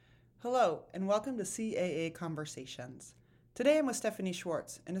Hello, and welcome to CAA Conversations. Today I'm with Stephanie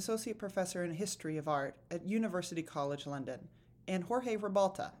Schwartz, an associate professor in history of art at University College London, and Jorge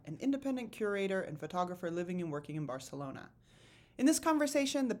Ribalta, an independent curator and photographer living and working in Barcelona. In this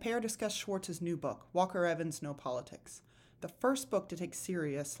conversation, the pair discuss Schwartz's new book, Walker Evans' No Politics, the first book to take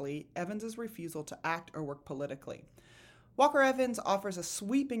seriously Evans's refusal to act or work politically. Walker Evans offers a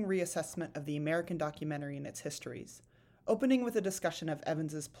sweeping reassessment of the American documentary and its histories, opening with a discussion of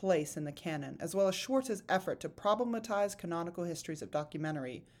Evans's place in the canon, as well as Schwartz's effort to problematize canonical histories of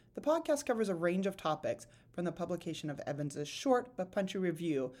documentary. The podcast covers a range of topics, from the publication of Evans's short but punchy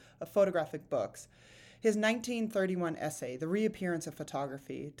review of photographic books, his 1931 essay, The Reappearance of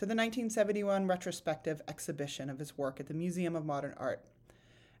Photography, to the 1971 retrospective exhibition of his work at the Museum of Modern Art.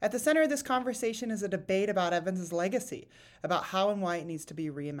 At the center of this conversation is a debate about Evans's legacy, about how and why it needs to be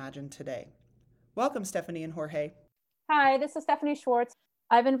reimagined today. Welcome, Stephanie and Jorge. Hi, this is Stephanie Schwartz.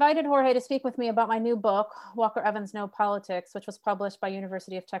 I've invited Jorge to speak with me about my new book, Walker Evans' No Politics, which was published by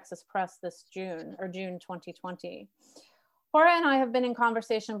University of Texas Press this June 2020. Jorge and I have been in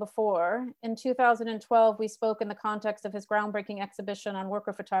conversation before. In 2012, we spoke in the context of his groundbreaking exhibition on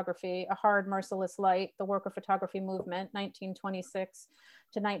worker photography, A Hard, Merciless Light, the Worker Photography Movement, 1926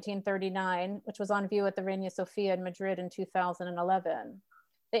 to 1939, which was on view at the Reina Sofia in Madrid in 2011.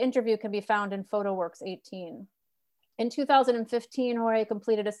 The interview can be found in PhotoWorks 18. In 2015, Jorge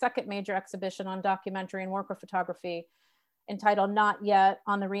completed a second major exhibition on documentary and worker photography entitled Not Yet,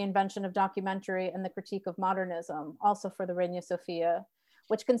 on the Reinvention of Documentary and the Critique of Modernism, also for the Reina Sofia,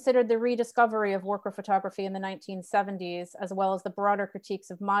 which considered the rediscovery of worker photography in the 1970s, as well as the broader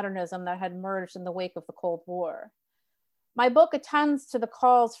critiques of modernism that had emerged in the wake of the Cold War. My book attends to the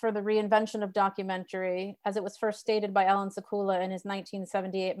calls for the reinvention of documentary, as it was first stated by Alan Sekula in his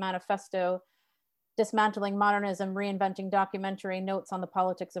 1978 manifesto, Dismantling Modernism, Reinventing Documentary, Notes on the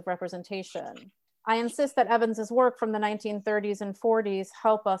Politics of Representation. I insist that Evans's work from the 1930s and 40s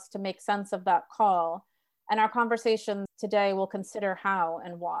help us to make sense of that call, and our conversation today will consider how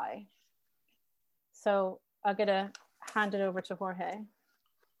and why. So I'm gonna hand it over to Jorge.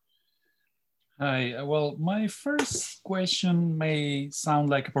 Hi, well, my first question may sound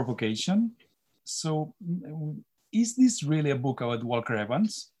like a provocation. So is this really a book about Walker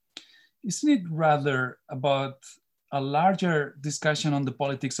Evans? Isn't it rather about a larger discussion on the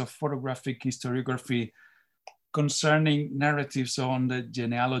politics of photographic historiography concerning narratives on the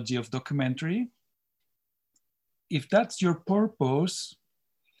genealogy of documentary? If that's your purpose,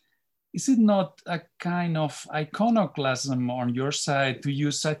 is it not a kind of iconoclasm on your side to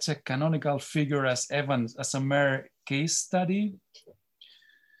use such a canonical figure as Evans as a mere case study?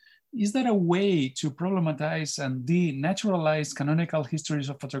 Is there a way to problematize and denaturalize canonical histories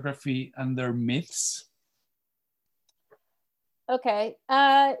of photography and their myths? Okay,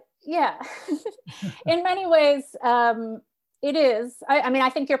 yeah. In many ways, it is. I mean, I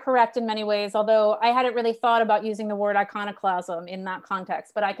think you're correct in many ways, although I hadn't really thought about using the word iconoclasm in that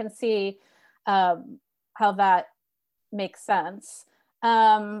context, but I can see how that makes sense.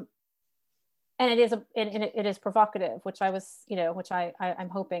 And it is provocative, which I'm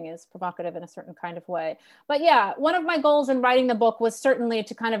hoping is provocative in a certain kind of way. But yeah, one of my goals in writing the book was certainly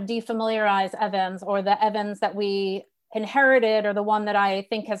to kind of defamiliarize Evans, or the Evans that we inherited, or the one that I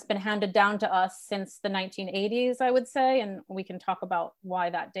think has been handed down to us since the 1980s, I would say, and we can talk about why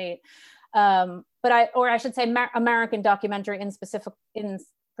that date. But I should say American documentary in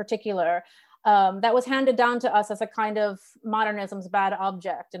particular, that was handed down to us as a kind of modernism's bad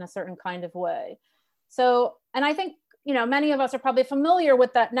object in a certain kind of way. So, and I think, many of us are probably familiar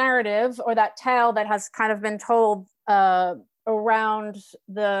with that narrative, or that tale that has kind of been told around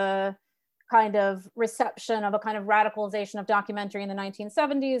the kind of reception of a kind of radicalization of documentary in the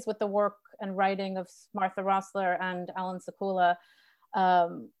 1970s with the work and writing of Martha Rosler and Alan Sekula.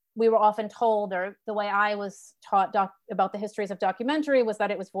 We were often told, or the way I was taught about the histories of documentary, was that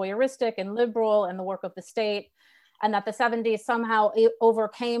it was voyeuristic and liberal and the work of the state, and that the 70s somehow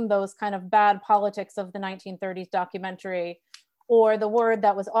overcame those kind of bad politics of the 1930s documentary. Or the word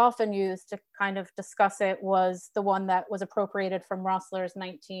that was often used to kind of discuss it was the one that was appropriated from Rosler's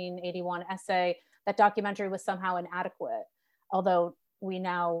 1981 essay, that documentary was somehow inadequate. Although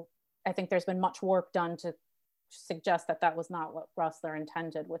I think there's been much work done to suggest that that was not what Rosler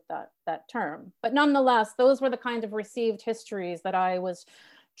intended with that term. But nonetheless, those were the kind of received histories that I was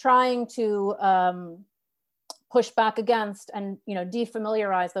trying to push back against and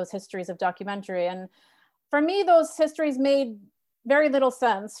defamiliarize those histories of documentary. And for me, those histories made very little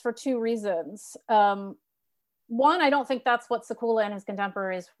sense for two reasons. one, I don't think that's what Sekula and his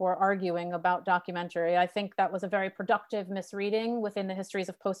contemporaries were arguing about documentary. I think that was a very productive misreading within the histories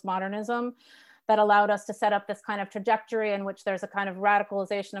of postmodernism that allowed us to set up this kind of trajectory in which there's a kind of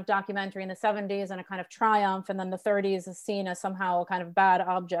radicalization of documentary in the 70s and a kind of triumph, and then the 30s is seen as somehow a kind of bad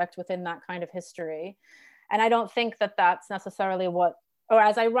object within that kind of history. And I don't think that that's necessarily what, or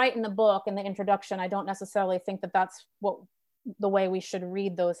as I write in the book, in the introduction, I don't necessarily think that that's what the way we should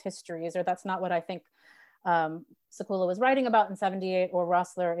read those histories, or that's not what I think Sekula was writing about in 78, or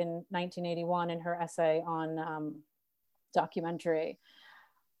Rossler in 1981 in her essay on documentary.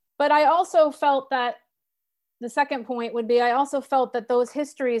 But I also felt that the second point would be, I also felt that those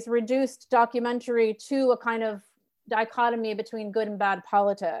histories reduced documentary to a kind of dichotomy between good and bad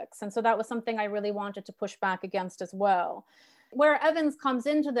politics. And so that was something I really wanted to push back against as well. Where Evans comes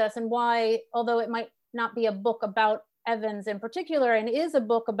into this, and why, although it might not be a book about Evans in particular, and is a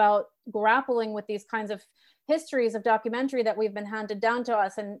book about grappling with these kinds of histories of documentary that we've been handed down to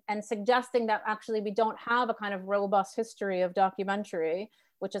us, and suggesting that actually we don't have a kind of robust history of documentary,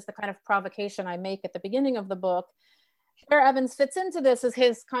 which is the kind of provocation I make at the beginning of the book. Where Evans fits into this is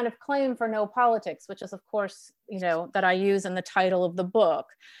his kind of claim for no politics, which is, of course, that I use in the title of the book.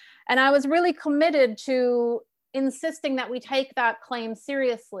 And I was really committed to insisting that we take that claim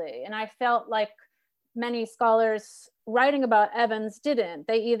seriously. And I felt like many scholars writing about Evans didn't.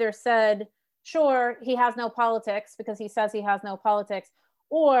 They either said, sure, he has no politics because he says he has no politics,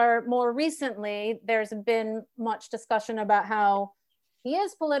 or more recently, there's been much discussion about how he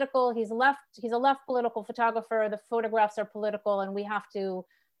is political, he's a left political photographer, the photographs are political, and we have to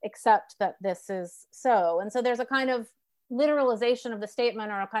accept that this is so. And so there's a kind of literalization of the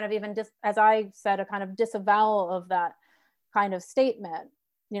statement, or a kind of even, as I said, a kind of disavowal of that kind of statement,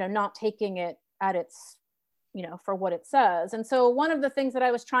 not taking it at its, for what it says. And so one of the things that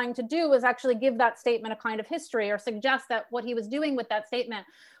I was trying to do was actually give that statement a kind of history, or suggest that what he was doing with that statement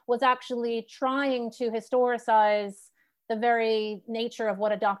was actually trying to historicize the very nature of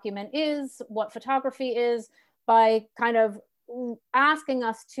what a document is, what photography is, by kind of asking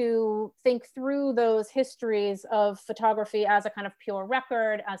us to think through those histories of photography as a kind of pure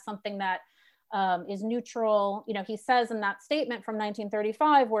record, as something that is neutral. He says in that statement from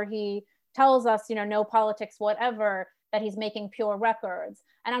 1935, where he tells us, no politics whatever, that he's making pure records.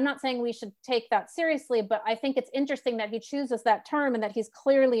 And I'm not saying we should take that seriously, but I think it's interesting that he chooses that term, and that he's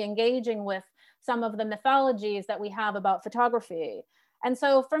clearly engaging with some of the mythologies that we have about photography. And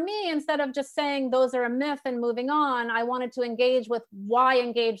so for me, instead of just saying those are a myth and moving on, I wanted to engage with why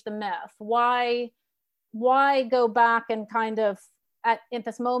engage the myth? Why go back and kind of at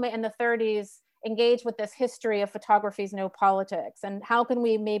this moment in the 30s, engage with this history of photography's no politics? And how can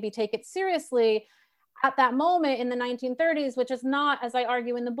we maybe take it seriously at that moment in the 1930s, which is not, as I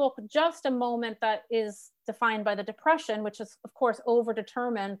argue in the book, just a moment that is defined by the Depression, which is, of course,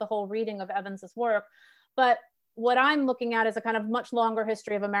 overdetermined the whole reading of Evans's work. But what I'm looking at is a kind of much longer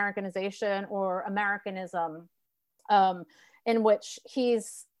history of Americanization, or Americanism, in which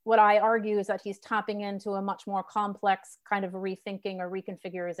what I argue is that he's tapping into a much more complex kind of rethinking or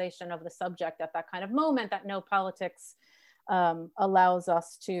reconfiguration of the subject at that kind of moment that no politics allows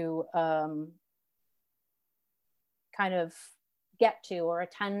us to kind of get to or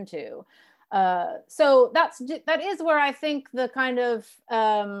attend to. So that is where I think the kind of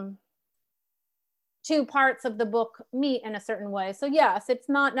two parts of the book meet in a certain way. So yes, it's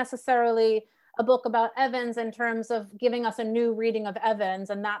not necessarily a book about Evans in terms of giving us a new reading of Evans,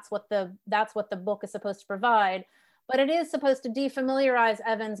 and that's what the book is supposed to provide. But it is supposed to defamiliarize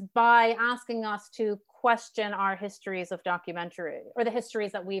Evans by asking us to question our histories of documentary, or the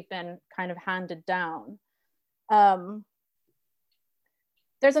histories that we've been kind of handed down.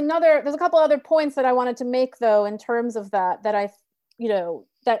 There's a couple other points that I wanted to make, though, in terms of that that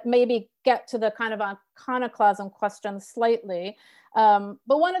maybe get to the kind of iconoclasm question slightly. But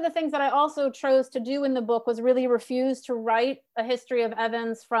one of the things that I also chose to do in the book was really refuse to write a history of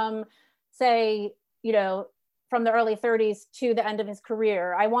Evans from, say, from the early 30s to the end of his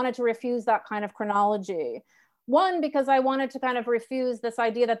career. I wanted to refuse that kind of chronology. One, because I wanted to kind of refuse this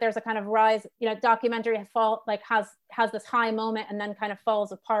idea that there's a kind of rise, documentary has this high moment and then kind of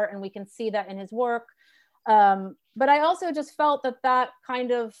falls apart, and we can see that in his work. But I also just felt that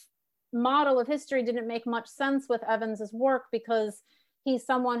kind of model of history didn't make much sense with Evans's work, because he's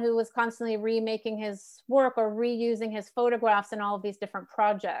someone who was constantly remaking his work or reusing his photographs in all of these different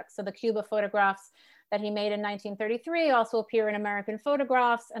projects. So the Cuba photographs that he made in 1933 also appear in American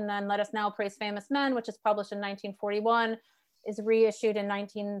Photographs. And then Let Us Now Praise Famous Men, which is published in 1941, is reissued in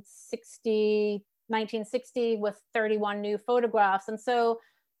 1960 with 31 new photographs. And so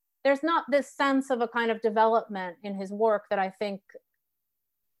there's not this sense of a kind of development in his work that I think,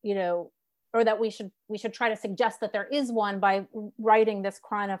 you know, or that we should try to suggest that there is one by writing this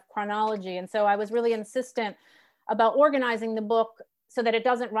kind of chronology. And so I was really insistent about organizing the book so that it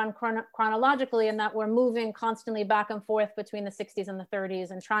doesn't run chronologically, and that we're moving constantly back and forth between the 60s and the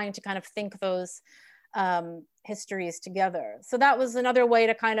 30s and trying to kind of think those histories together. So that was another way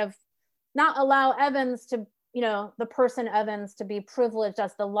to kind of not allow Evans to, you know, the person Evans to be privileged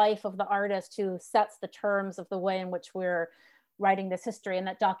as the life of the artist who sets the terms of the way in which we're writing this history, and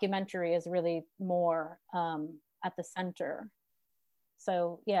that documentary is really more at the center.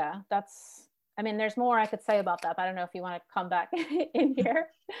 So yeah, that's, I mean, there's more I could say about that, but I don't know if you want to come back in here.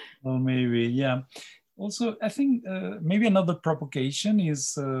 Well, maybe, yeah. Also, I think maybe another provocation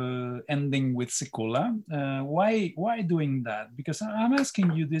is ending with Sekula. Why doing that? Because I'm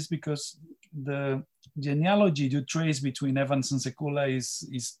asking you this because the genealogy you trace between Evans and Sekula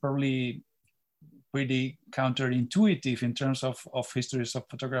is probably pretty counterintuitive in terms of histories of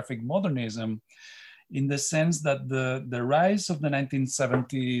photographic modernism, in the sense that the rise of the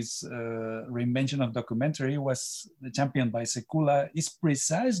 1970s reinvention of documentary was championed by Sekula is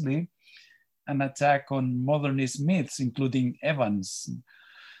precisely an attack on modernist myths, including Evans.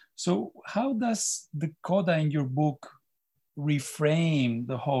 So how does the coda in your book reframe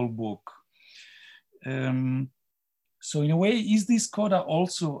the whole book? So in a way, is this coda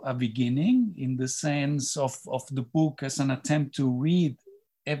also a beginning in the sense of the book as an attempt to read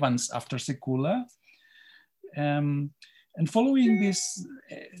Evans after Sekula? And following this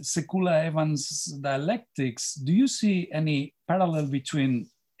Sekula-Evans dialectics, do you see any parallel between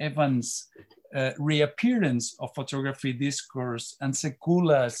Evans' reappearance of photography discourse and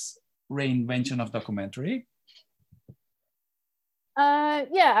Sekula's reinvention of documentary?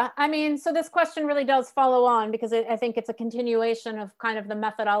 Yeah, I mean, so this question really does follow on, because I think it's a continuation of kind of the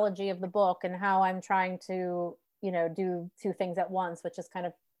methodology of the book and how I'm trying to, you know, do two things at once, which is kind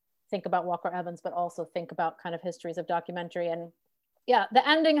of think about Walker Evans, but also think about kind of histories of documentary. And yeah, the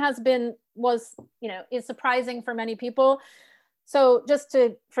ending is surprising for many people. So just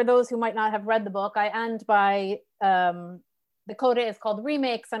for those who might not have read the book, I end by, the coda is called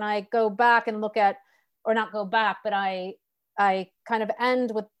Remakes, and I go back and look at, or not go back, but I kind of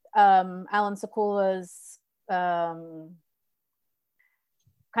end with Alan Sekula's kind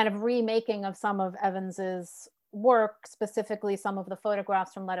of remaking of some of Evans's work, specifically some of the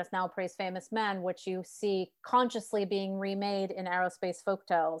photographs from Let Us Now Praise Famous Men, which you see consciously being remade in Aerospace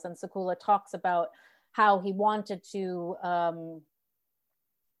Folktales. And Sekula talks about how he wanted to,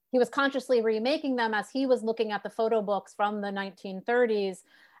 he was consciously remaking them as he was looking at the photo books from the 1930s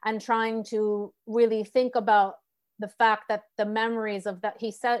and trying to really think about the fact that the memories of that,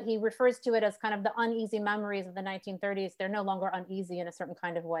 he refers to it as kind of the uneasy memories of the 1930s. They're no longer uneasy in a certain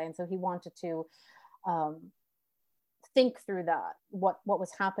kind of way. And so he wanted to think through that, what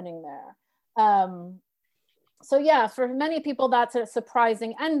was happening there. So yeah, for many people, that's a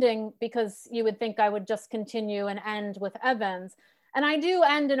surprising ending, because you would think I would just continue and end with Evans. And I do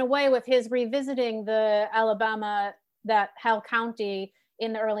end in a way with his revisiting the Alabama, that Hell County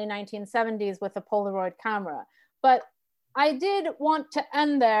in the early 1970s with a Polaroid camera. But I did want to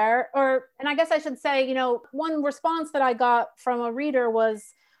end there, and I guess I should say, you know, one response that I got from a reader was,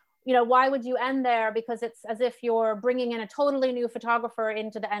 you know, why would you end there? Because it's as if you're bringing in a totally new photographer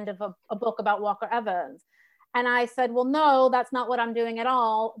into the end of a book about Walker Evans. And I said, well, no, that's not what I'm doing at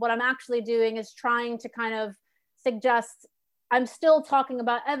all. What I'm actually doing is trying to kind of suggest, I'm still talking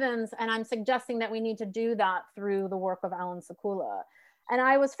about Evans, and I'm suggesting that we need to do that through the work of Alan Sekula. And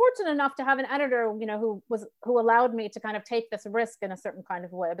I was fortunate enough to have an editor, you know, who allowed me to kind of take this risk in a certain kind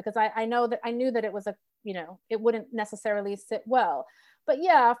of way, because I knew that it was it wouldn't necessarily sit well. But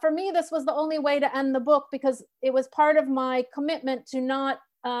yeah, for me, this was the only way to end the book, because it was part of my commitment to not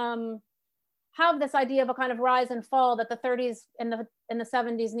have this idea of a kind of rise and fall, that the 30s and the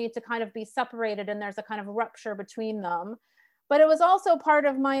 70s need to kind of be separated, and there's a kind of rupture between them. But it was also part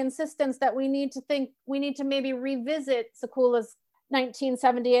of my insistence that we need to maybe revisit Sekula's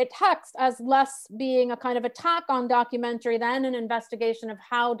 1978 text as less being a kind of attack on documentary than an investigation of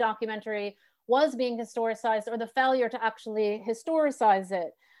how documentary was being historicized, or the failure to actually historicize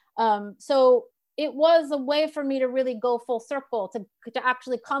it. So it was a way for me to really go full circle, to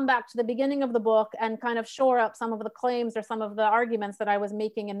actually come back to the beginning of the book and kind of shore up some of the claims or some of the arguments that I was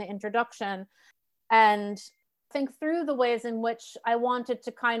making in the introduction, and think through the ways in which I wanted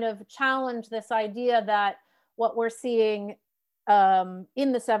to kind of challenge this idea that what we're seeing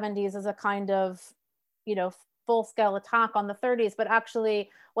in the 70s is a kind of, you know, full-scale attack on the 30s. But actually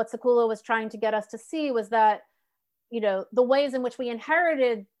what Sekula was trying to get us to see was that, you know, the ways in which we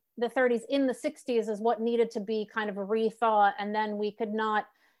inherited the 30s in the 60s is what needed to be kind of rethought, and then we could not,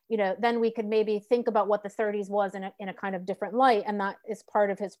 then we could maybe think about what the 30s was in a kind of different light, and that is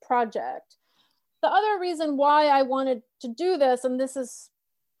part of his project. The other reason why I wanted to do this, and this is,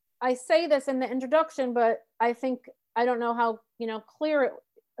 I say this in the introduction, but I think, I don't know how clear it,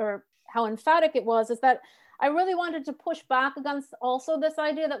 or how emphatic it was, is that I really wanted to push back against also this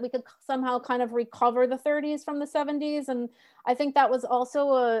idea that we could somehow kind of recover the 30s from the 70s. And I think that was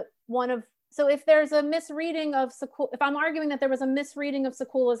also so if there's a misreading of Sekula, if I'm arguing that there was a misreading of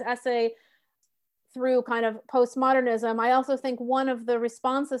Sekula's essay through kind of postmodernism, I also think one of the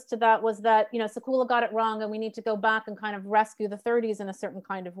responses to that was that, Sekula got it wrong and we need to go back and kind of rescue the 30s in a certain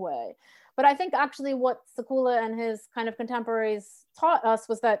kind of way. But I think actually what Sekula and his kind of contemporaries taught us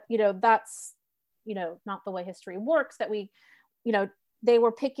was that, that's, not the way history works, that we, they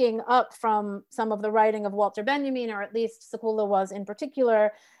were picking up from some of the writing of Walter Benjamin, or at least Sekula was in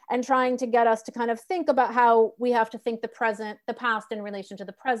particular, and trying to get us to kind of think about how we have to think the past in relation to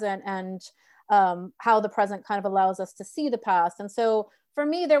the present, and how the present kind of allows us to see the past. And so for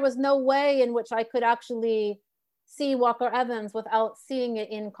me, there was no way in which I could actually see Walker Evans without seeing it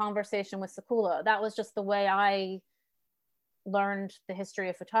in conversation with Sekula. That was just the way I learned the history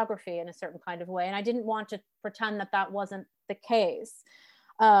of photography in a certain kind of way. And I didn't want to pretend that that wasn't the case.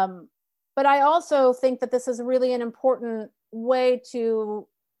 But I also think that this is really an important way to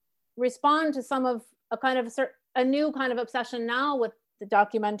respond to some of a new kind of obsession now with the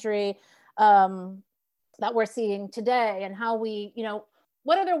documentary that we're seeing today, and how we,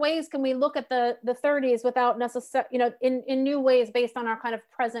 what other ways can we look at the 30s without necessarily, in new ways based on our kind of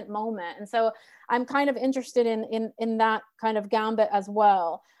present moment. And so I'm kind of interested in that kind of gambit as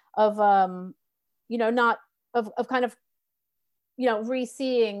well, of, not of kind of,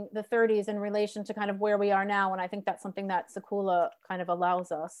 re-seeing the 30s in relation to kind of where we are now. And I think that's something that Sekula kind of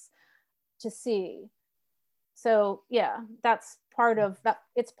allows us to see. So yeah, that's part of that.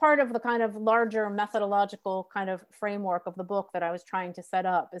 It's part of the kind of larger methodological kind of framework of the book that I was trying to set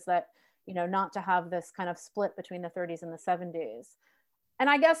up, is that, not to have this kind of split between the 30s and the 70s. And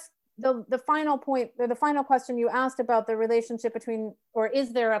I guess the final point, or the final question you asked about the relationship between, or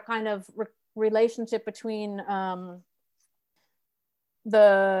is there a kind of relationship between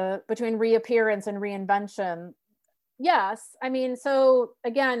between reappearance and reinvention? Yes. I mean, so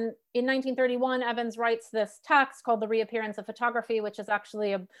again, in 1931, Evans writes this text called The Reappearance of Photography, which is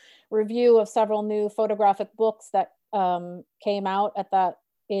actually a review of several new photographic books that came out at that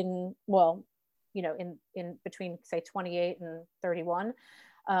in between, say, 28 and 31,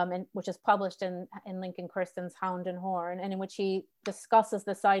 and which is published in Lincoln Kirsten's Hound and Horn, and in which he discusses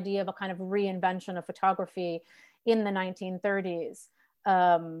this idea of a kind of reinvention of photography in the 1930s.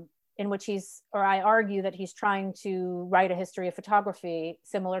 In which I argue that he's trying to write a history of photography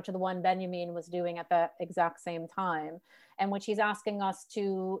similar to the one Benjamin was doing at the exact same time, and which he's asking us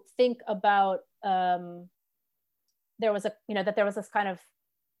to think about. There was this kind of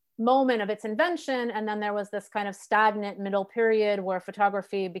moment of its invention, and then there was this kind of stagnant middle period where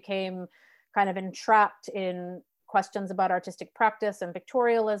photography became kind of entrapped in questions about artistic practice and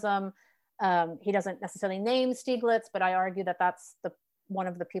pictorialism. He doesn't necessarily name Stieglitz, but I argue that that's one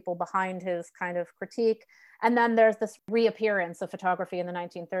of the people behind his kind of critique. And then there's this reappearance of photography in the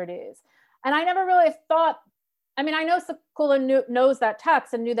 1930s. And I never really thought, I mean, I know Sekula knows that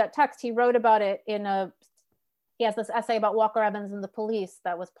text and knew that text. He wrote about it he has this essay about Walker Evans and the police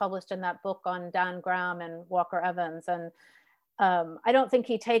that was published in that book on Dan Graham and Walker Evans. And I don't think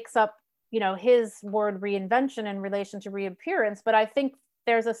he takes up, his word reinvention in relation to reappearance, but I think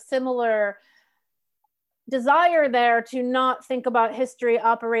there's a similar desire there to not think about history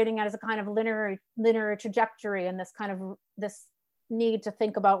operating as a kind of linear trajectory, and this need to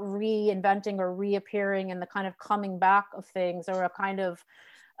think about reinventing or reappearing and the kind of coming back of things, or a kind of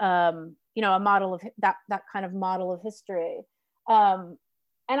a model of that kind of model of history. And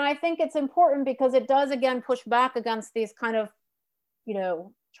I think it's important because it does again push back against these kind of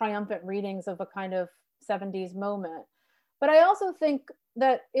triumphant readings of a kind of 70s moment. But I also think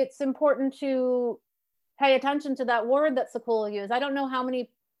that it's important to pay attention to that word that Sekula used. I don't know how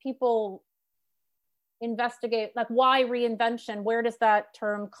many people investigate, like, why reinvention? Where does that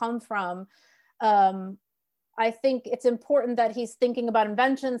term come from? I think it's important that he's thinking about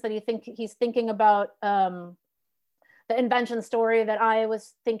inventions, that he's thinking about the invention story that I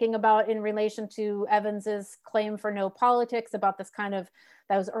was thinking about in relation to Evans's claim for no politics, about this kind of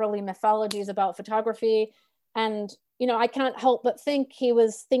those early mythologies about photography. And I can't help but think he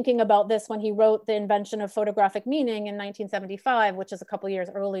was thinking about this when he wrote The Invention of Photographic Meaning in 1975, which is a couple years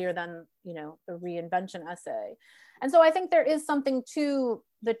earlier than, the reinvention essay. And so I think there is something to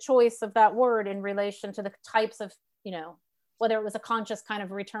the choice of that word in relation to the types of, whether it was a conscious kind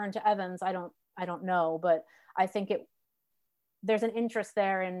of return to Evans, I don't know, but I think there's an interest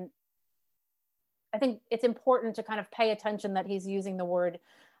there. And I think it's important to kind of pay attention that he's using the word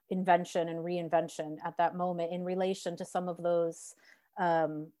invention and reinvention at that moment in relation to some of those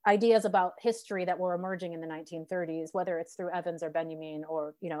ideas about history that were emerging in the 1930s, whether it's through Evans or Benjamin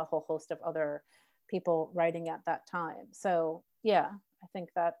or, a whole host of other people writing at that time. So yeah, I think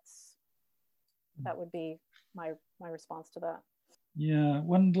that would be my response to that. Yeah,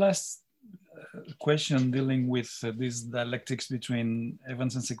 one last question dealing with these dialectics between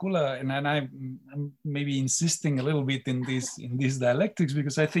Evans and Sekula, and I'm maybe insisting a little bit in these dialectics,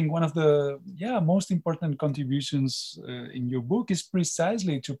 because I think one of the most important contributions in your book is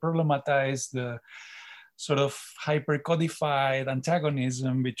precisely to problematize the sort of hyper-codified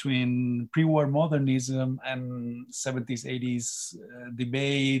antagonism between pre-war modernism and 70s, 80s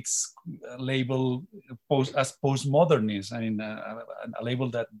debates labeled as postmodernist. I mean, a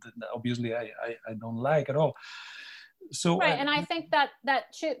label that obviously I don't like at all. So right, and I think that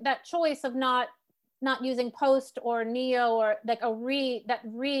choice of not using post or neo or like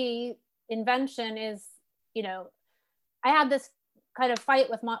reinvention is, I had this kind of fight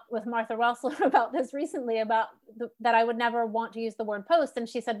with Martha Rosler about this recently, about that I would never want to use the word post. And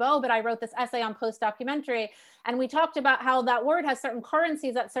she said, well, but I wrote this essay on post-documentary. And we talked about how that word has certain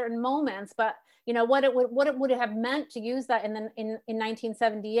currencies at certain moments, but what it would have meant to use that in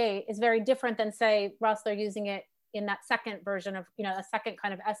 1978 is very different than, say, Rosler using it in that second version of, a second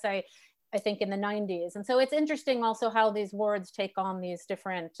kind of essay, I think in the 90s. And so it's interesting also how these words take on these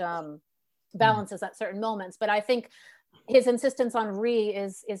different balances at certain moments. But I think his insistence on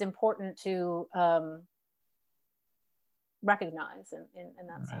is important to recognize in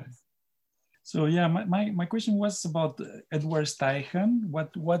that sense. So yeah, my question was about Edward Steichen.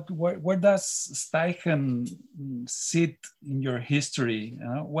 Where does Steichen sit in your history?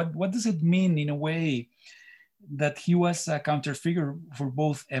 What does it mean in a way that he was a counter figure for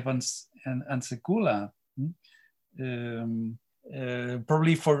both Evans and Sekula?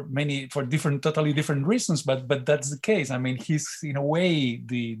 Probably for totally different reasons, but that's the case. I mean, he's in a way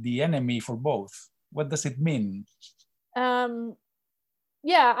the enemy for both. What does it mean?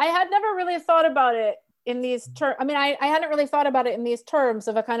 Yeah, I had never really thought about it in these terms. I mean, I hadn't really thought about it in these terms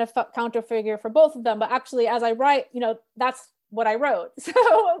of a kind of counter figure for both of them. But actually, as I write, that's what I wrote. So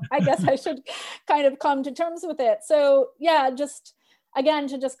I guess I should kind of come to terms with it. So yeah, just again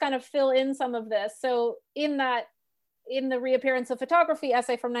to just kind of fill in some of this. So in the Reappearance of Photography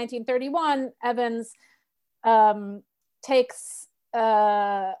essay from 1931, Evans takes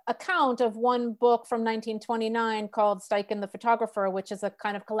account of one book from 1929 called Steichen the Photographer, which is a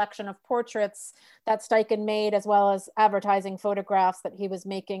kind of collection of portraits that Steichen made, as well as advertising photographs that he was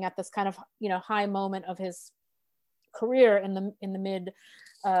making at this kind of high moment of his career in the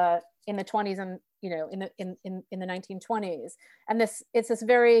 20s and in the 1920s. And it's this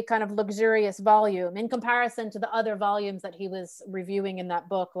very kind of luxurious volume in comparison to the other volumes that he was reviewing in that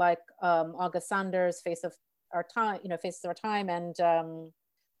book, like August Sander's Faces of Our Time, and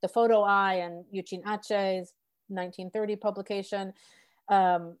The Photo Eye, and Eugene Ache's 1930 publication.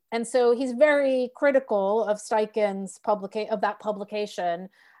 And so he's very critical of Steichen's of that publication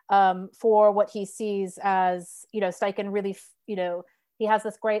for what he sees as, Steichen really, he has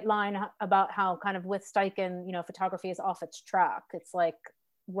this great line about how kind of with Steichen, photography is off its track. It's like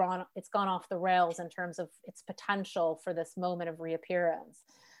it's gone off the rails in terms of its potential for this moment of reappearance.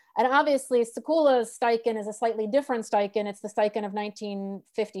 And obviously Sekula's Steichen is a slightly different Steichen. It's the Steichen of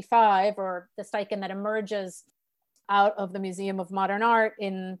 1955, or the Steichen that emerges out of the Museum of Modern Art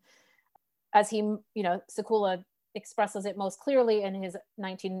as he, Sekula expresses it most clearly in his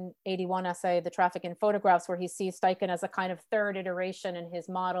 1981 essay, The Traffic in Photographs, where he sees Steichen as a kind of third iteration in his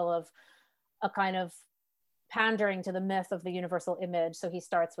model of a kind of pandering to the myth of the universal image. So he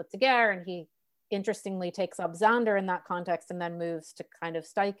starts with Daguerre, and he interestingly takes up Zander in that context, and then moves to kind of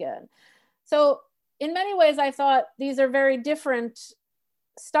Steichen. So in many ways, I thought these are very different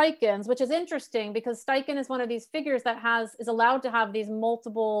Steichens, which is interesting because Steichen is one of these figures that is allowed to have these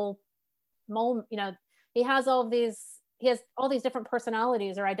multiple he has all these different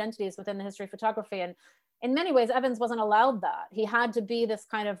personalities or identities within the history of photography. And in many ways, Evans wasn't allowed that. He had to be this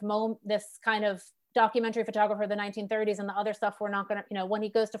kind of documentary photographer of the 1930s, and the other stuff we're not going to, when he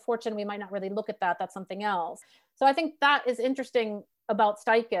goes to Fortune, we might not really look at that. That's something else. So I think that is interesting about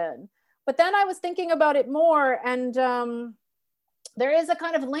Steichen. But then I was thinking about it more, and there is a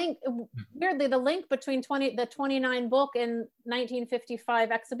kind of link, weirdly, the link between the 29 book and 1955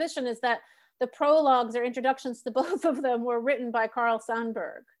 exhibition is that the prologues or introductions to both of them were written by Carl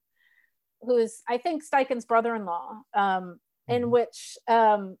Sandburg, who is, I think, Steichen's brother-in-law, in which,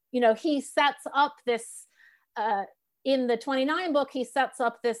 he sets up this, in the 29 book, he sets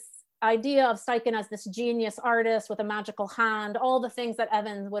up this idea of Steichen as this genius artist with a magical hand, all the things that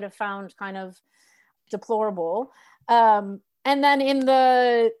Evans would have found kind of deplorable. And then in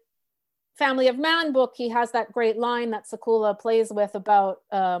the Family of Man book, he has that great line that Sekula plays with about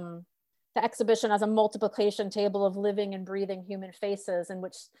the exhibition as a multiplication table of living and breathing human faces, and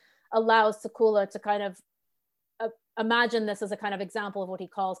which allows Sekula to kind of imagine this as a kind of example of what he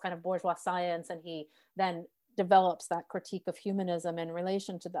calls kind of bourgeois science, and he then develops that critique of humanism in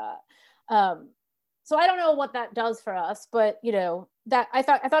relation to that. So I don't know what that does for us, but that I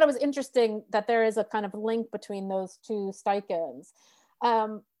thought it was interesting that there is a kind of link between those two Steichens.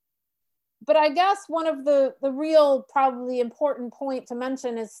 But I guess one of the real probably important point to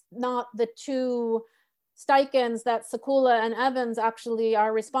mention is not the two Steichens that Sekula and Evans actually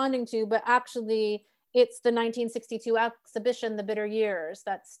are responding to, but actually it's the 1962 exhibition, The Bitter Years,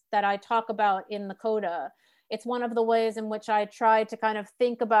 that I talk about in the coda. It's one of the ways in which I tried to kind of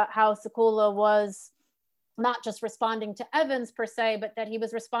think about how Sekula was not just responding to Evans per se, but that he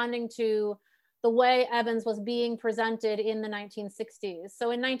was responding to the way Evans was being presented in the 1960s.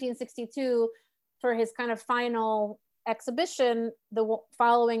 So in 1962, for his kind of final exhibition,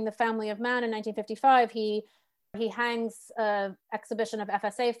 following the Family of Man in 1955, he hangs an exhibition of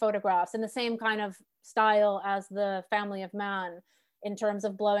FSA photographs in the same kind of style as the Family of Man, in terms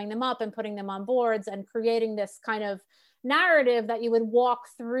of blowing them up and putting them on boards and creating this kind of narrative that you would walk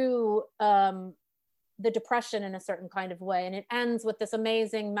through the Depression in a certain kind of way. And it ends with this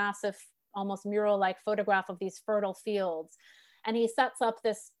amazing, massive, almost mural-like photograph of these fertile fields. And he sets up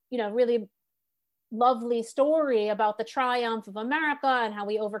this, really lovely story about the triumph of America and how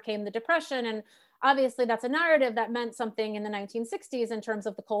we overcame the Depression. And obviously that's a narrative that meant something in the 1960s in terms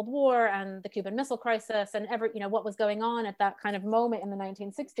of the Cold War and the Cuban Missile Crisis and what was going on at that kind of moment in the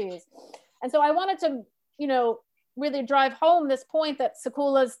 1960s. And so I wanted to, really drive home this point that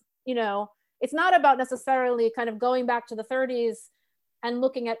Sekula's, it's not about necessarily kind of going back to the 30s and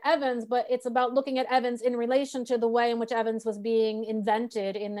looking at Evans, but it's about looking at Evans in relation to the way in which Evans was being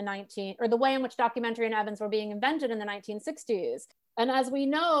invented in the way in which documentary and Evans were being invented in the 1960s. And as we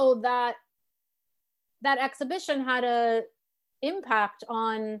know, that exhibition had a impact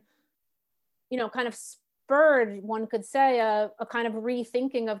on, kind of spurred, one could say, a kind of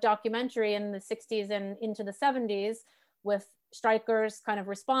rethinking of documentary in the 60s and into the 70s, with Stryker's kind of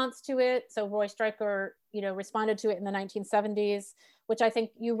response to it. So Roy Stryker, responded to it in the 1970s, which I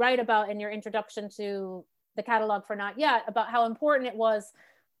think you write about in your introduction to the catalog for Not Yet, about how important it was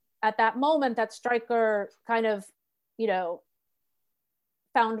at that moment that Stryker kind of,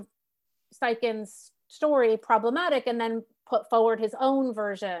 found Steichen's story problematic and then put forward his own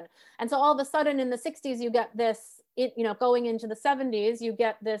version. And so all of a sudden in the 60s, you get this, going into the 70s, you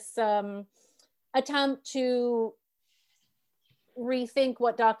get this attempt to rethink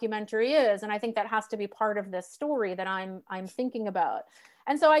what documentary is. And I think that has to be part of this story that I'm thinking about.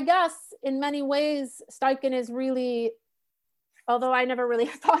 And so I guess in many ways, Steichen is really, although I never really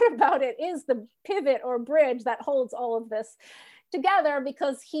thought about it, is the pivot or bridge that holds all of this together,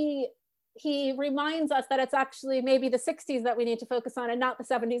 because he reminds us that it's actually maybe the 60s that we need to focus on and not the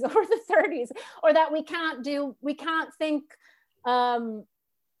 70s or the 30s, or that we can't think,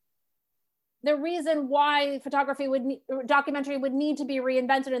 the reason why documentary would need to be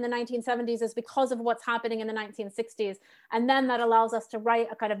reinvented in the 1970s is because of what's happening in the 1960s. And then that allows us to write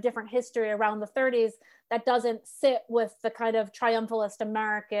a kind of different history around the 30s that doesn't sit with the kind of triumphalist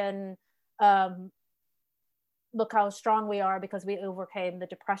American, look how strong we are because we overcame the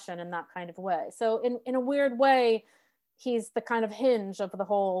Depression in that kind of way. So in a weird way, he's the kind of hinge of the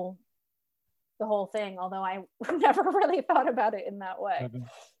whole thing, although I never really thought about it in that way.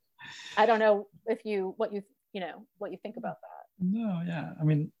 I don't know what you think about that. No, yeah. I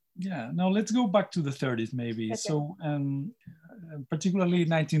mean, yeah. No, let's go back to the 30s maybe. Okay. So, particularly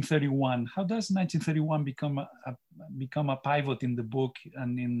 1931. How does 1931 become a pivot in the book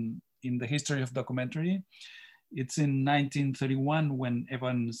and in the history of documentary? It's in 1931 when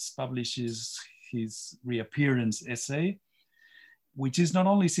Evans publishes his reappearance essay, which is not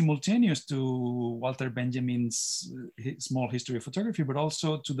only simultaneous to Walter Benjamin's Small History of Photography, but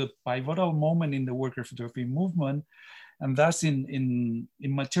also to the pivotal moment in the worker photography movement, and thus in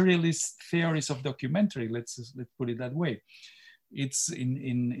materialist theories of documentary, let's put it that way. It's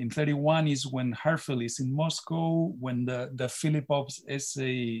in 31 is when Herfel is in Moscow, when the Filipov's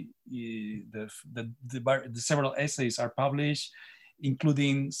essay, the several essays are published,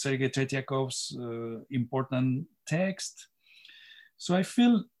 including Sergei Tretyakov's important text. So I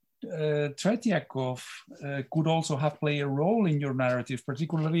feel Tretyakov could also have played a role in your narrative,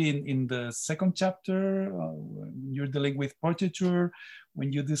 particularly in the second chapter, when you're dealing with portraiture,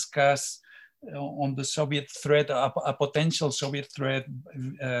 when you discuss on the Soviet threat, a potential Soviet threat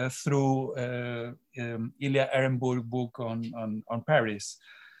through Ilya Ehrenburg book on Paris.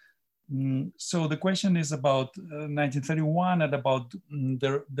 So the question is about 1931 and about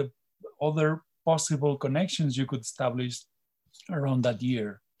the other possible connections you could establish around that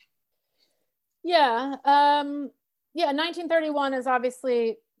year. Yeah, 1931 is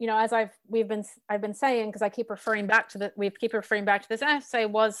obviously, you know, as I've been saying, because I keep referring back to this essay,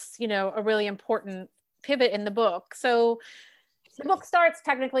 was, you know, a really important pivot in the book. So the book starts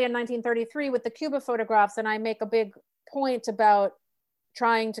technically in 1933 with the Cuba photographs, and I make a big point about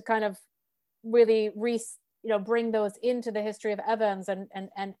trying to kind of really bring those into the history of Evans, and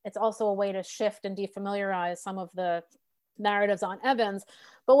it's also a way to shift and defamiliarize some of the narratives on Evans.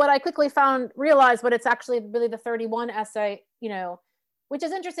 But what I quickly realized, but it's actually really the 31 essay, you know, which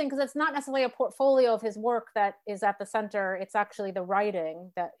is interesting because it's not necessarily a portfolio of his work that is at the center. It's actually the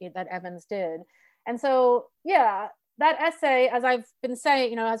writing that Evans did. And so, yeah, that essay, as I've been saying,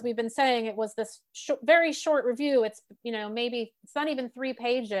 you know, as we've been saying, it was this very short review. It's, you know, maybe it's not even 3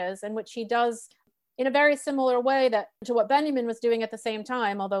 pages, in which he does, in a very similar way to what Benjamin was doing at the same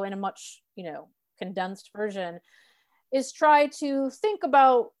time, although in a much, you know, condensed version, is try to think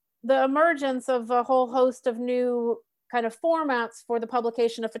about the emergence of a whole host of new kind of formats for the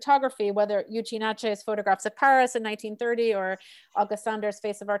publication of photography, whether Eugene Atget's Photographs of Paris in 1930 or August Sander's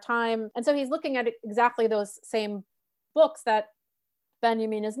Face of Our Time. And so he's looking at exactly those same books that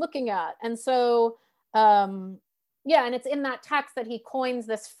Benjamin is looking at. And so, yeah, and it's in that text that he coins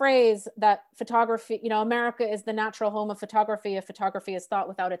this phrase that photography, you know, America is the natural home of photography if photography is thought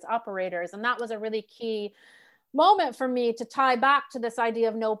without its operators. And that was a really key moment for me to tie back to this idea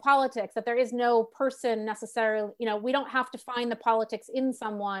of no politics, that there is no person necessarily, you know, we don't have to find the politics in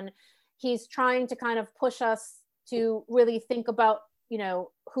someone. He's trying to kind of push us to really think about, you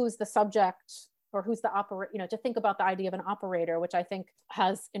know, who's the subject or who's the operator, you know, to think about the idea of an operator, which I think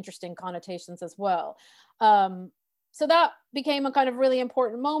has interesting connotations as well. So that became a kind of really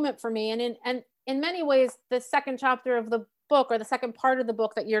important moment for me. And in many ways, the second chapter of the book, or the second part of the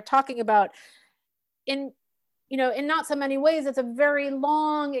book that you're talking about, in not so many ways, it's a very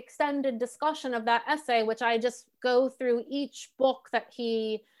long, extended discussion of that essay, which I just go through each book that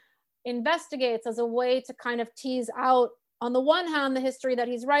he investigates as a way to kind of tease out, on the one hand, the history that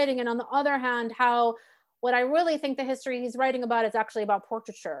he's writing, and on the other hand, how what I really think the history he's writing about is actually about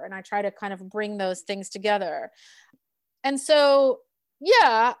portraiture. And I try to kind of bring those things together. And so,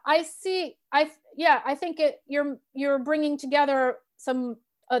 yeah, I think you're bringing together some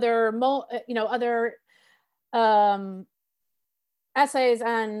other, other essays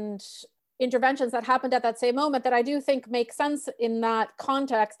and interventions that happened at that same moment that I do think make sense in that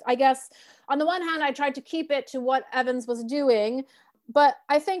context. I guess on the one hand, I tried to keep it to what Evans was doing, but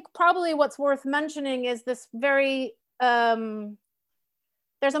I think probably what's worth mentioning is this very,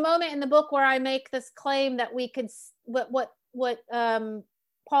 there's a moment in the book where I make this claim that we could, what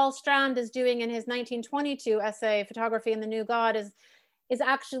Paul Strand is doing in his 1922 essay, Photography and the New God, is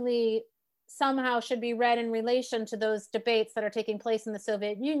actually somehow should be read in relation to those debates that are taking place in the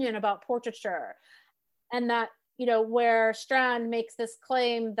Soviet Union about portraiture. And that, you know, where Strand makes this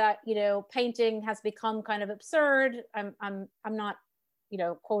claim that, you know, painting has become kind of absurd. I'm not, you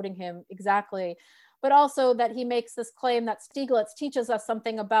know, quoting him exactly, but also that he makes this claim that Stieglitz teaches us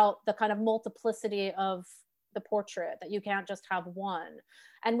something about the kind of multiplicity of the portrait, that you can't just have one.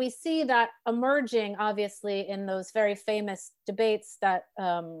 And we see that emerging, obviously, in those very famous debates that,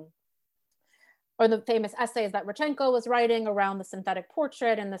 or the famous essays that Rodchenko was writing around the synthetic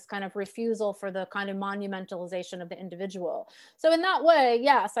portrait and this kind of refusal for the kind of monumentalization of the individual. So in that way,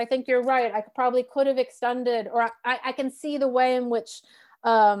 yes, I think you're right. I probably could have extended, or I can see the way in which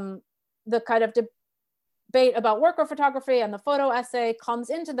the kind of debate about worker photography and the photo essay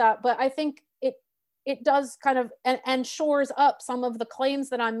comes into that. But I think it does kind of, and shores up some of the claims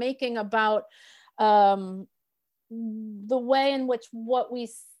that I'm making about the way in which what we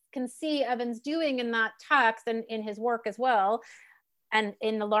can see Evans doing in that text and in his work as well, and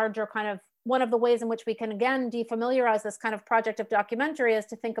in the larger kind of one of the ways in which we can, again, defamiliarize this kind of project of documentary is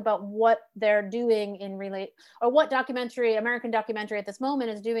to think about what they're doing in or what American documentary at this moment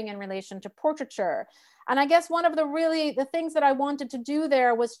is doing in relation to portraiture. And I guess one of the things that I wanted to do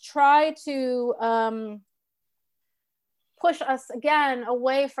there was try to push us again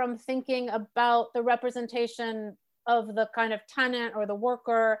away from thinking about the representation of the kind of tenant or the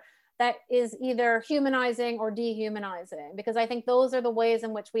worker that is either humanizing or dehumanizing, because I think those are the ways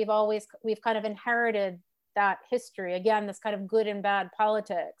in which we've kind of inherited that history. Again, this kind of good and bad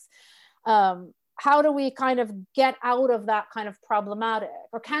politics. How do we kind of get out of that kind of problematic,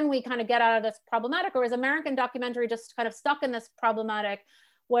 or can we kind of get out of this problematic, or is American documentary just kind of stuck in this problematic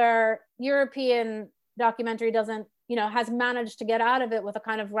where European documentary doesn't, has managed to get out of it with a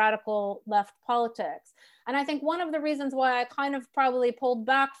kind of radical left politics? And I think one of the reasons why I kind of probably pulled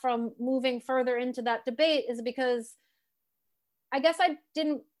back from moving further into that debate is because I guess I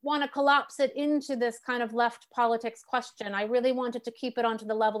didn't want to collapse it into this kind of left politics question. I really wanted to keep it onto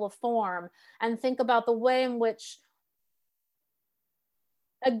the level of form and think about the way in which,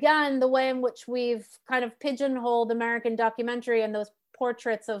 again, the way in which we've kind of pigeonholed American documentary and those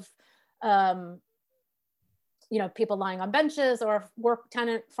portraits of people lying on benches or work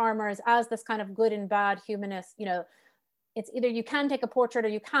tenant farmers as this kind of good and bad humanist, it's either you can take a portrait or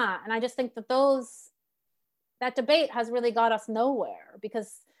you can't. And I just think that that debate has really got us nowhere,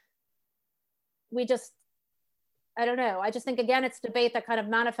 because I don't know. I just think, again, it's debate that kind of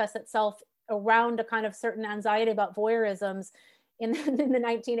manifests itself around a kind of certain anxiety about voyeurisms in the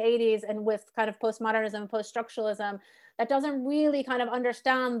 1980s and with kind of postmodernism and post-structuralism that doesn't really kind of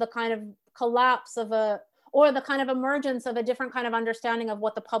understand the kind of collapse of or the kind of emergence of a different kind of understanding of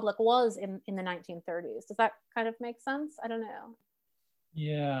what the public was in the 1930s. Does that kind of make sense? I don't know.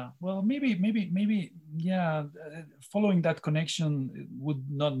 Yeah, well, maybe, yeah, following that connection would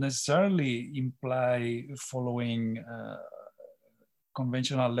not necessarily imply following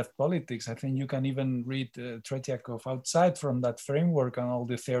conventional left politics. I think you can even read Tretiakov outside from that framework and all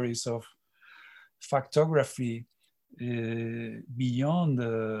the theories of factography beyond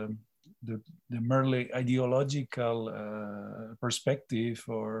the merely ideological perspective,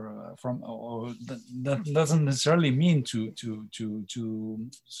 or that doesn't necessarily mean to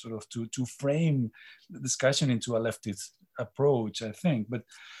sort of to frame the discussion into a leftist approach, I think. But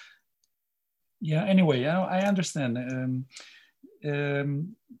yeah, anyway, I understand.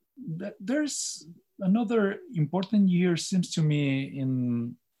 There's another important year, seems to me,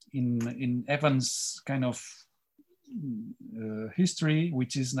 in Evans' kind of history,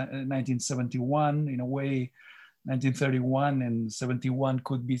 which is 1971. In a way, 1931 and 71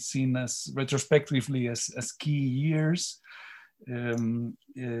 could be seen as retrospectively as key years.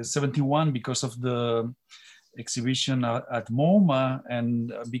 71 because of the exhibition at MoMA,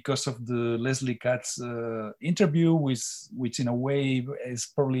 and because of the Leslie Katz interview, which in a way is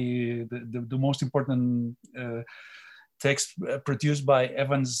probably the most important text produced by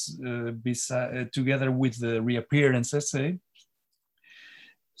Evans together with the Reappearance essay.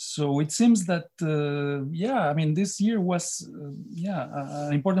 So it seems that, this year was,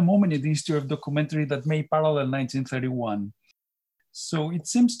 an important moment in the history of documentary that may parallel 1931. So it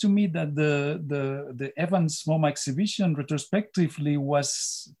seems to me that the Evans MoMA exhibition retrospectively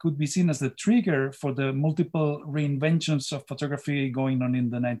could be seen as the trigger for the multiple reinventions of photography going on in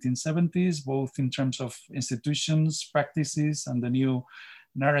the 1970s, both in terms of institutions, practices, and the new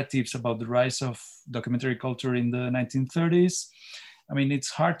narratives about the rise of documentary culture in the 1930s. I mean,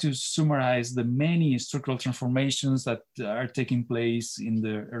 it's hard to summarize the many structural transformations that are taking place in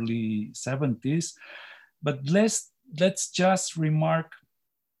the early 70s, but let's just remark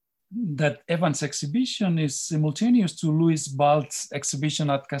that Evans' exhibition is simultaneous to Louis Balt's exhibition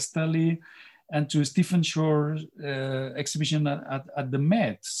at Castelli and to Stephen Shore's exhibition at the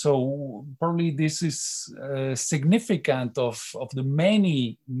Met. So probably this is significant of the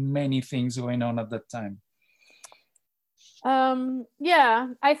many, many things going on at that time.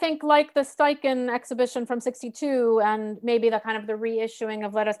 I think like the Steichen exhibition from '62 and maybe the kind of the reissuing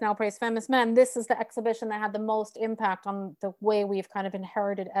of Let Us Now Praise Famous Men, this is the exhibition that had the most impact on the way we've kind of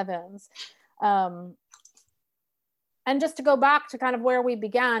inherited Evans. And just to go back to kind of where we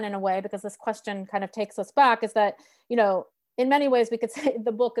began in a way, because this question kind of takes us back, is that, in many ways we could say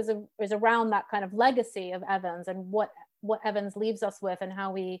the book is around that kind of legacy of Evans and what Evans leaves us with and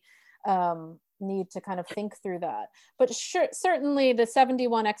how we need to kind of think through that. But certainly the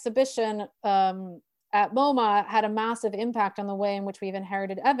 71 exhibition at MoMA had a massive impact on the way in which we've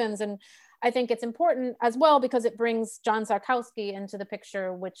inherited Evans. And I think it's important as well because it brings John Sarkowski into the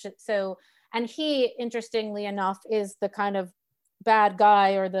picture, and he, interestingly enough, is the kind of bad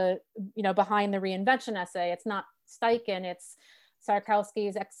guy or the, behind the reinvention essay. It's not Steichen, it's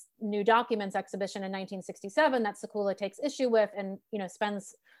Sarkowski's New Documents exhibition in 1967 that Sekula takes issue with, and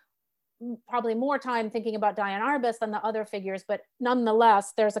spends probably more time thinking about Diane Arbus than the other figures. But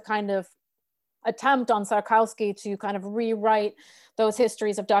nonetheless, there's a kind of attempt on Sarkowski to kind of rewrite those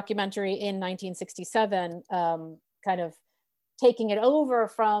histories of documentary in 1967, kind of taking it over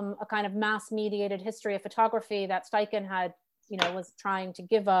from a kind of mass mediated history of photography that Steichen had, was trying to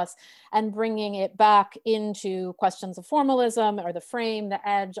give us, and bringing it back into questions of formalism or the frame, the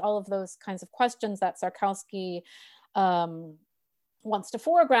edge, all of those kinds of questions that Sarkowski wants to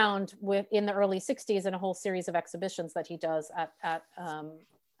foreground in the early 60s in a whole series of exhibitions that he does at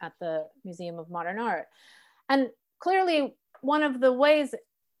the Museum of Modern Art. And clearly one of the ways,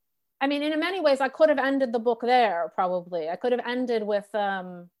 in many ways I could have ended the book there, probably. I could have ended with,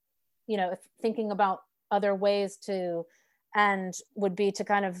 thinking about other ways to end would be to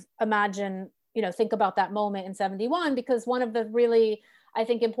kind of imagine, think about that moment in 71, because one of the really, I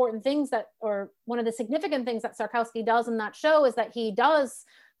think, important things or one of the significant things that Sarkowski does in that show is that he does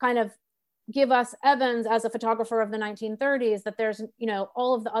kind of give us Evans as a photographer of the 1930s, that there's,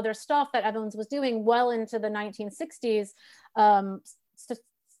 all of the other stuff that Evans was doing well into the 1960s,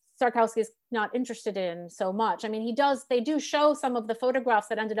 Sarkowski is not interested in so much. They do show some of the photographs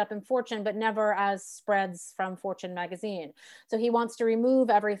that ended up in Fortune, but never as spreads from Fortune magazine. So he wants to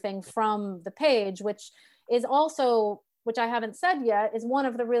remove everything from the page, which is also, which I haven't said yet, is one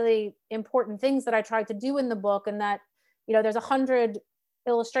of the really important things that I tried to do in the book. And that, there's 100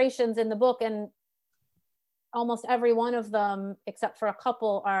 illustrations in the book, and almost every one of them, except for a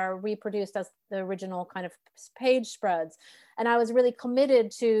couple, are reproduced as the original kind of page spreads. And I was really committed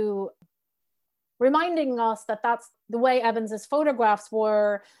to reminding us that that's the way Evans's photographs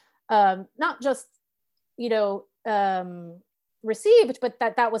were not just, received, but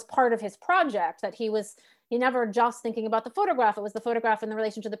that was part of his project, that he never just thinking about the photograph. It was the photograph in the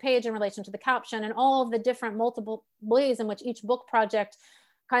relation to the page, in relation to the caption, and all of the different multiple ways in which each book project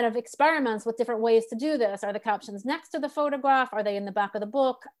kind of experiments with different ways to do this. Are the captions next to the photograph? Are they in the back of the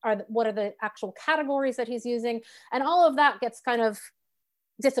book? What are the actual categories that he's using? And all of that gets kind of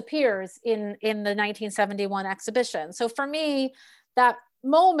disappears in the 1971 exhibition. So for me, that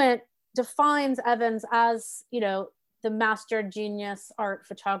moment defines Evans as, the master genius art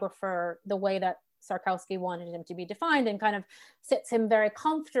photographer, the way that Sarkowski wanted him to be defined, and kind of sits him very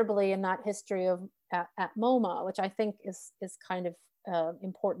comfortably in that history of at MoMA, which I think is kind of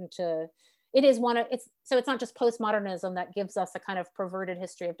important to, it's not just postmodernism that gives us a kind of perverted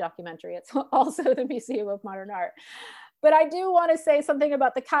history of documentary, it's also the Museum of Modern Art. But I do want to say something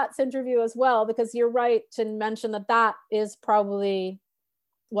about the Katz interview as well, because you're right to mention that is probably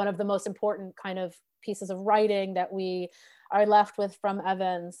one of the most important kind of pieces of writing that we are left with from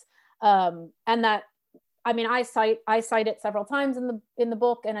Evans. And that, I cite it several times in the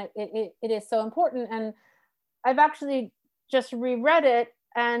book, and it is so important. And I've actually just reread it,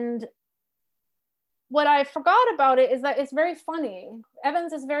 and what I forgot about it is that it's very funny.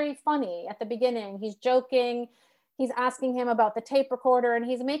 Evans is very funny at the beginning. He's joking, he's asking him about the tape recorder, and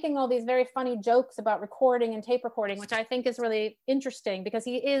he's making all these very funny jokes about recording and tape recording, which I think is really interesting, because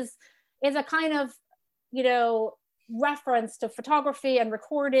he is a kind of, reference to photography and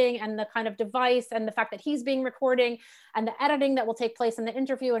recording and the kind of device, and the fact that he's being recording, and the editing that will take place in the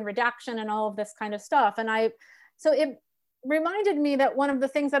interview, and redaction, and all of this kind of stuff. And so it reminded me that one of the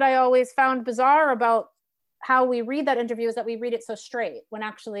things that I always found bizarre about how we read that interview is that we read it so straight, when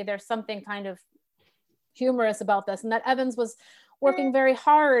actually there's something kind of humorous about this, and that Evans was working very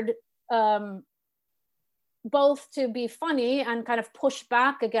hard both to be funny and kind of push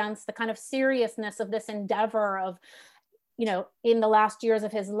back against the kind of seriousness of this endeavor of, in the last years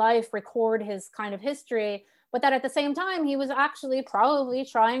of his life, record his kind of history, but that at the same time, he was actually probably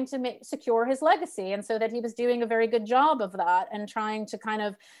trying to secure his legacy. And so that he was doing a very good job of that, and trying to kind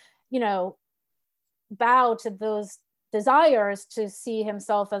of, bow to those desires to see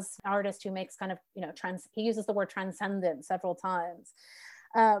himself as an artist who makes kind of, he uses the word transcendent several times.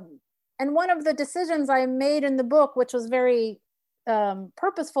 And one of the decisions I made in the book, which was very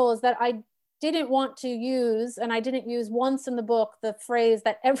purposeful, is that I didn't want to use, and I didn't use once in the book, the phrase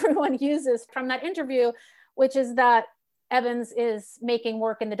that everyone uses from that interview, which is that Evans is making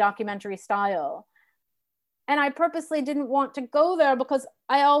work in the documentary style. And I purposely didn't want to go there, because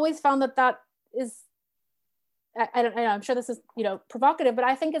I always found that is, I'm sure this is, provocative, but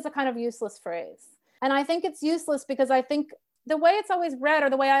I think it's a kind of useless phrase. And I think it's useless because I think the way it's always read,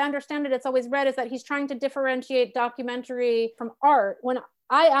 or the way I understand it, it's always read, is that he's trying to differentiate documentary from art, when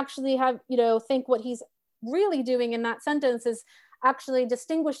I actually have, think what he's really doing in that sentence is actually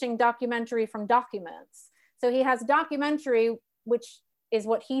distinguishing documentary from documents. So he has documentary, which is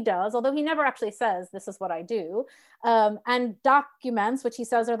what he does, although he never actually says, this is what I do. And documents, which he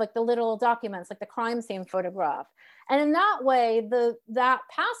says are like the literal documents, like the crime scene photograph. And in that way, that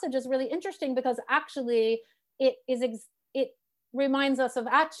passage is really interesting because actually it reminds us of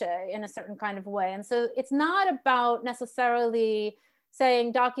Ache in a certain kind of way. And so it's not about necessarily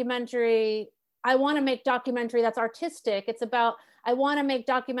saying documentary, I want to make documentary that's artistic. It's about, I want to make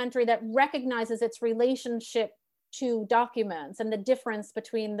documentary that recognizes its relationship to documents and the difference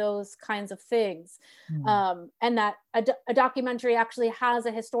between those kinds of things. And that a documentary actually has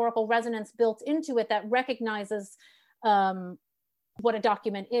a historical resonance built into it that recognizes what a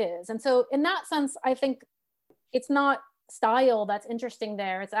document is. And so in that sense, I think it's not style that's interesting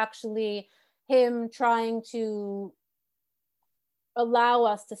there. It's actually him trying to allow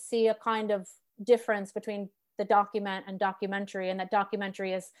us to see a kind of difference between the document and documentary, and that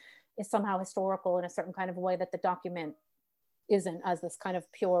documentary is somehow historical in a certain kind of way that the document isn't, as this kind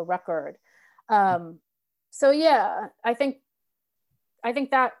of pure record. So yeah, I think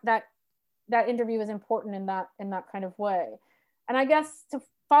that interview is important in that kind of way. And I guess to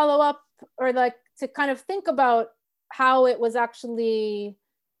follow up, or like to kind of think about how it was actually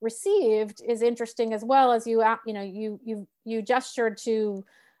received is interesting as well. As you gestured to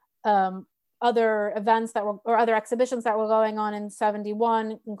other events that were, or other exhibitions that were going on in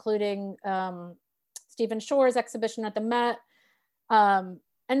 71, including Stephen Shore's exhibition at the Met.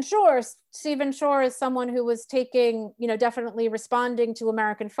 And sure, Stephen Shore is someone who was taking, definitely responding to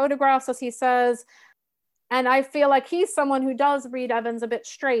American photographs, as he says. And I feel like he's someone who does read Evans a bit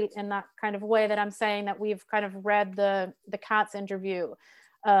straight in that kind of way that I'm saying that we've kind of read the Katz interview.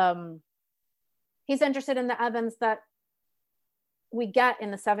 He's interested in the Evans that we get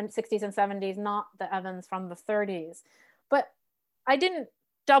in the 60s and 70s, not the Evans from the 30s. But I didn't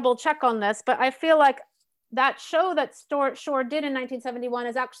double check on this, but I feel like that show that Shore did in 1971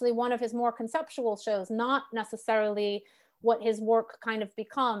 is actually one of his more conceptual shows, not necessarily what his work kind of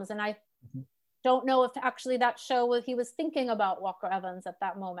becomes. And I don't know if actually that show he was thinking about Walker Evans at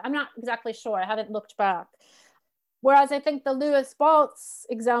that moment. I'm not exactly sure. I haven't looked back. Whereas I think the Louis Baltz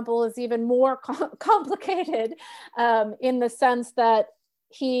example is even more complicated in the sense that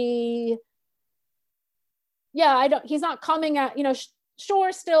he's not coming at,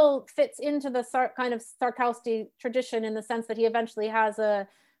 Shore still fits into the kind of Starkowski tradition in the sense that he eventually has a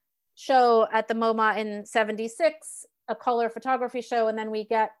show at the MoMA in 76, a color photography show, and then we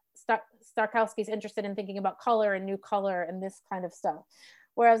get Starkowski's interested in thinking about color and new color and this kind of stuff.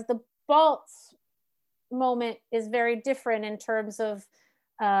 Whereas the Baltz moment is very different in terms of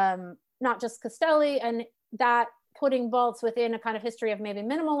not just Castelli and that putting Baltz within a kind of history of maybe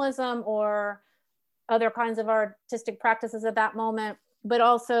minimalism or other kinds of artistic practices at that moment, but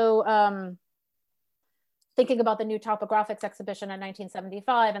also thinking about the new topographics exhibition in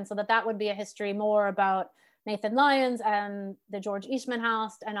 1975. And so that would be a history more about Nathan Lyons and the George Eastman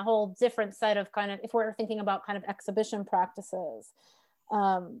House and a whole different set of kind of, if we're thinking about kind of exhibition practices.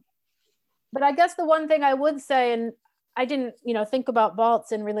 But I guess the one thing I would say, and I didn't, think about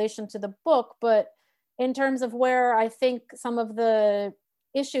Baltz in relation to the book, but in terms of where I think some of the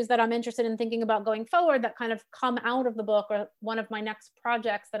issues that I'm interested in thinking about going forward that kind of come out of the book, or one of my next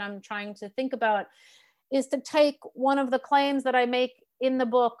projects that I'm trying to think about, is to take one of the claims that I make in the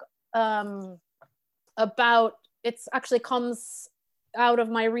book about, it's actually comes out of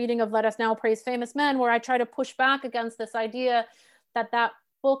my reading of Let Us Now Praise Famous Men, where I try to push back against this idea that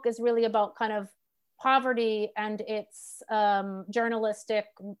book is really about kind of poverty and its journalistic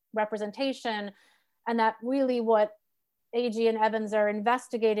representation, and that really what Agee and Evans are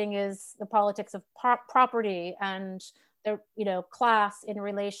investigating is the politics of property and the class in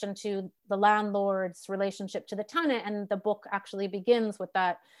relation to the landlord's relationship to the tenant. And the book actually begins with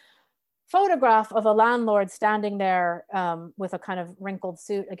that photograph of a landlord standing there with a kind of wrinkled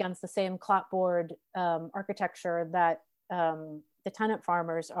suit against the same clapboard architecture that the tenant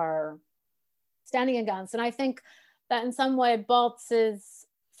farmers are standing against. And I think that in some way Baltz's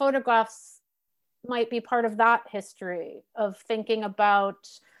photographs might be part of that history of thinking about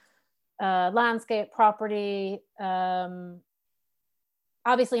landscape property,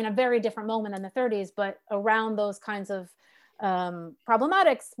 obviously in a very different moment than the 30s, but around those kinds of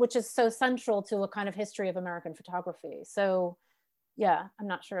problematics, which is so central to a kind of history of American photography. So yeah, I'm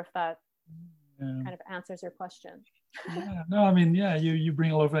not sure if that kind of answers your question. Yeah, no, I mean, yeah, you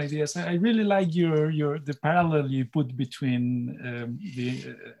bring a lot of ideas. I really like the parallel you put between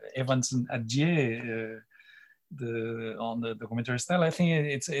the Evans and Adje on the documentary style. I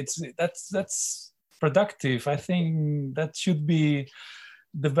think that's productive. I think that should be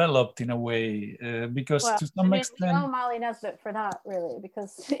developed in a way because well, to some extent, we owe Molly Nesbitt for that, really,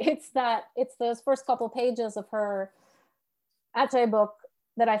 because it's those first couple pages of her Aceh book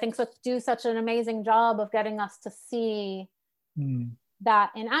that I think do such an amazing job of getting us to see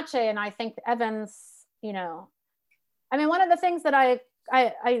that in Aceh. And I think Evans, you know, I mean, one of the things that I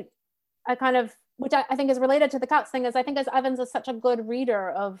kind of, which I think is related to the Katz thing, is I think as Evans is such a good reader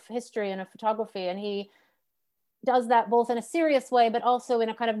of history and of photography, and he does that both in a serious way, but also in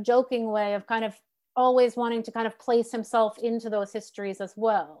a kind of joking way of kind of always wanting to kind of place himself into those histories as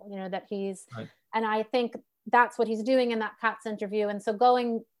well, you know, that he's, right. And I think that's what he's doing in that Katz interview. And so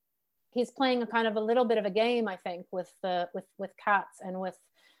he's playing a kind of a little bit of a game, I think, with Katz and with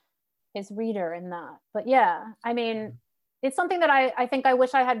his reader in that. But yeah, I mean, it's something that I think I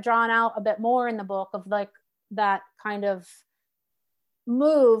wish I had drawn out a bit more in the book, of like that kind of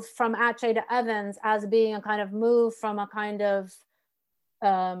move from Aceh to Evans as being a kind of move from a kind of,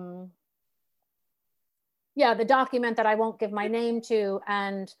 the document that I won't give my name to,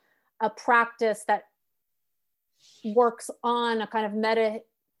 and a practice that works on a kind of meta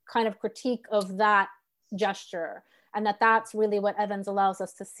kind of critique of that gesture. And that's really what Evans allows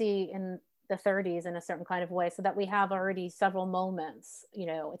us to see in the 30s in a certain kind of way, so that we have already several moments. You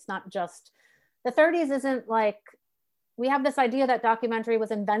know, it's not just the 30s isn't like, we have this idea that documentary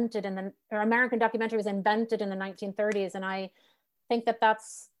was invented or American documentary was invented in the 1930s. And I think that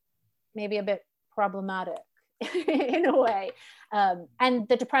that's maybe a bit problematic in a way. And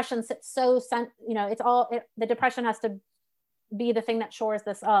the Depression sits you know, the Depression has to be the thing that shores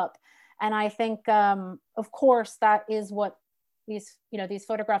this up. And I think, of course, that is what these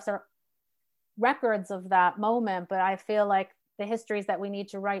photographs are records of that moment. But I feel like the histories that we need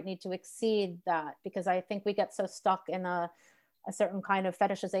to write need to exceed that, because I think we get so stuck in a certain kind of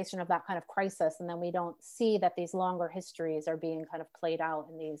fetishization of that kind of crisis, and then we don't see that these longer histories are being kind of played out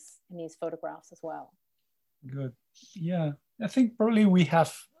in these photographs as well. Good. Yeah, I think probably we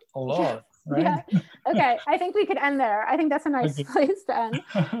have a lot. Right? Yeah. Okay, I think we could end there. I think that's a nice place to end.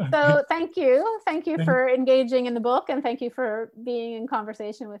 So thank you for engaging in the book, and thank you for being in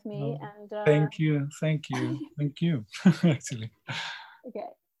conversation with me. And thank you actually. Okay.